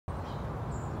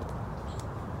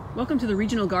Welcome to the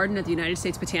Regional Garden at the United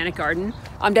States Botanic Garden.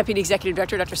 I'm Deputy Executive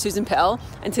Director Dr. Susan Pell,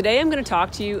 and today I'm going to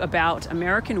talk to you about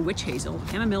American witch hazel,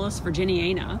 Hamamelis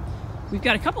virginiana. We've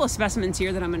got a couple of specimens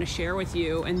here that I'm going to share with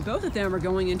you, and both of them are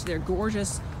going into their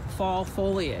gorgeous fall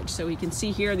foliage. So you can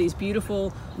see here these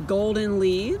beautiful golden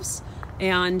leaves,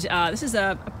 and this is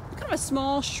a kind of a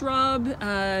small shrub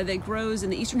that grows in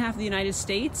the eastern half of the United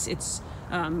States. It's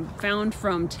found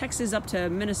from Texas up to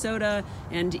Minnesota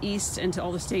and east into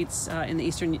all the states in the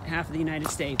eastern half of the United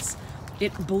States.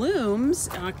 It blooms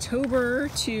October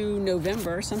to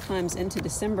November, sometimes into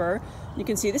December. You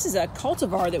can see this is a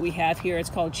cultivar that we have here. It's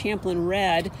called Champlain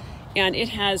Red, and it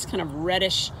has kind of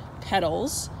reddish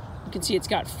petals. You can see it's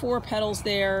got 4 petals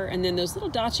there, and then those little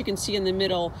dots you can see in the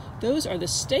middle, those are the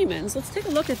stamens. Let's take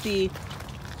a look at the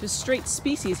just straight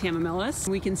species Hamamelis.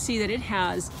 We can see that it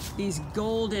has these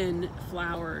golden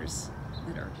flowers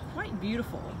that are quite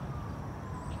beautiful.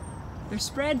 They're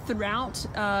spread throughout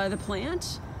the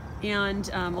plant and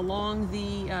along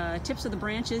the tips of the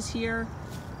branches here.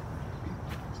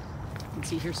 You can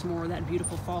see here some more of that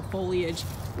beautiful fall foliage.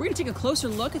 We're going to take a closer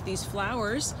look at these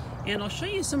flowers, and I'll show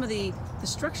you some of the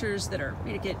structures that are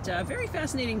make it very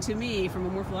fascinating to me from a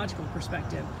morphological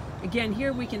perspective. Again,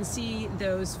 here we can see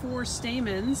those 4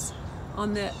 stamens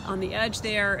on the edge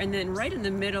there, and then right in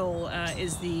the middle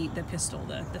is the pistil,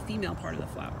 the female part of the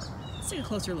flower. Let's take a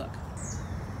closer look.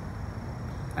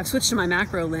 I've switched to my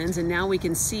macro lens, and now we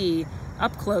can see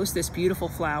up close this beautiful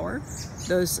flower.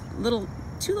 Those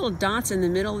two little dots in the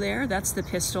middle there, that's the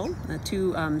pistil, the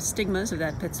 2 stigmas of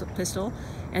that pistil.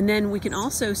 And then we can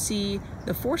also see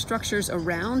the 4 structures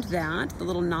around that, the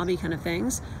little knobby kind of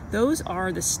things. Those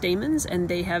are the stamens, and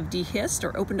they have dehissed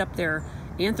or opened up their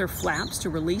anther flaps to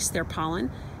release their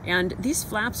pollen. And these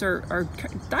flaps are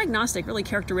diagnostic, really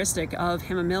characteristic of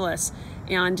Hamamelis.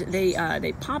 And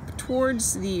they pop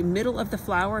towards the middle of the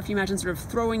flower. If you imagine sort of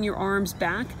throwing your arms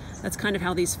back, that's kind of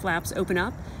how these flaps open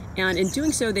up. And in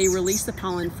doing so, they release the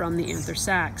pollen from the anther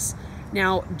sacs.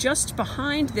 Now, just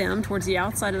behind them, towards the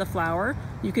outside of the flower,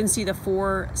 you can see the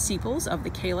 4 sepals of the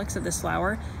calyx of this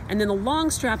flower, and then the long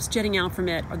straps jetting out from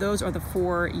it, those are the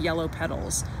 4 yellow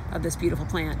petals of this beautiful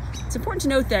plant. It's important to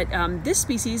note that this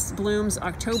species blooms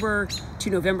October to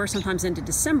November, sometimes into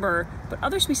December, but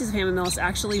other species of Hamamelis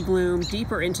actually bloom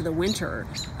deeper into the winter.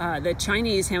 The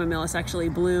Chinese Hamamelis actually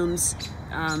blooms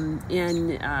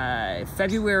in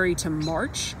February to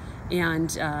March,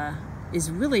 and is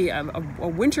really a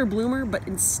winter bloomer, but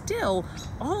still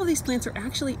all of these plants are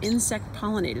actually insect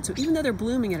pollinated. So even though they're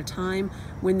blooming at a time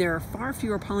when there are far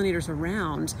fewer pollinators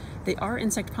around, they are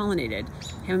insect pollinated.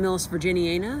 Hamamelis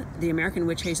virginiana, the American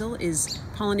witch hazel, is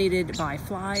pollinated by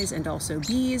flies and also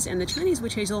bees, and the Chinese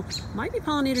witch hazel might be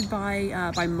pollinated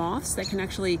by moths that can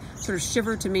actually sort of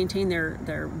shiver to maintain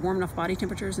their warm enough body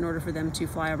temperatures in order for them to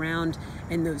fly around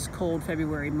in those cold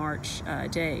February, March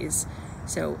days.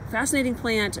 So, fascinating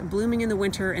plant, blooming in the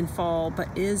winter and fall, but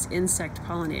is insect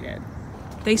pollinated.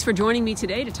 Thanks for joining me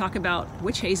today to talk about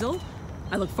witch hazel.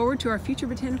 I look forward to our future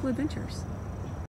botanical adventures.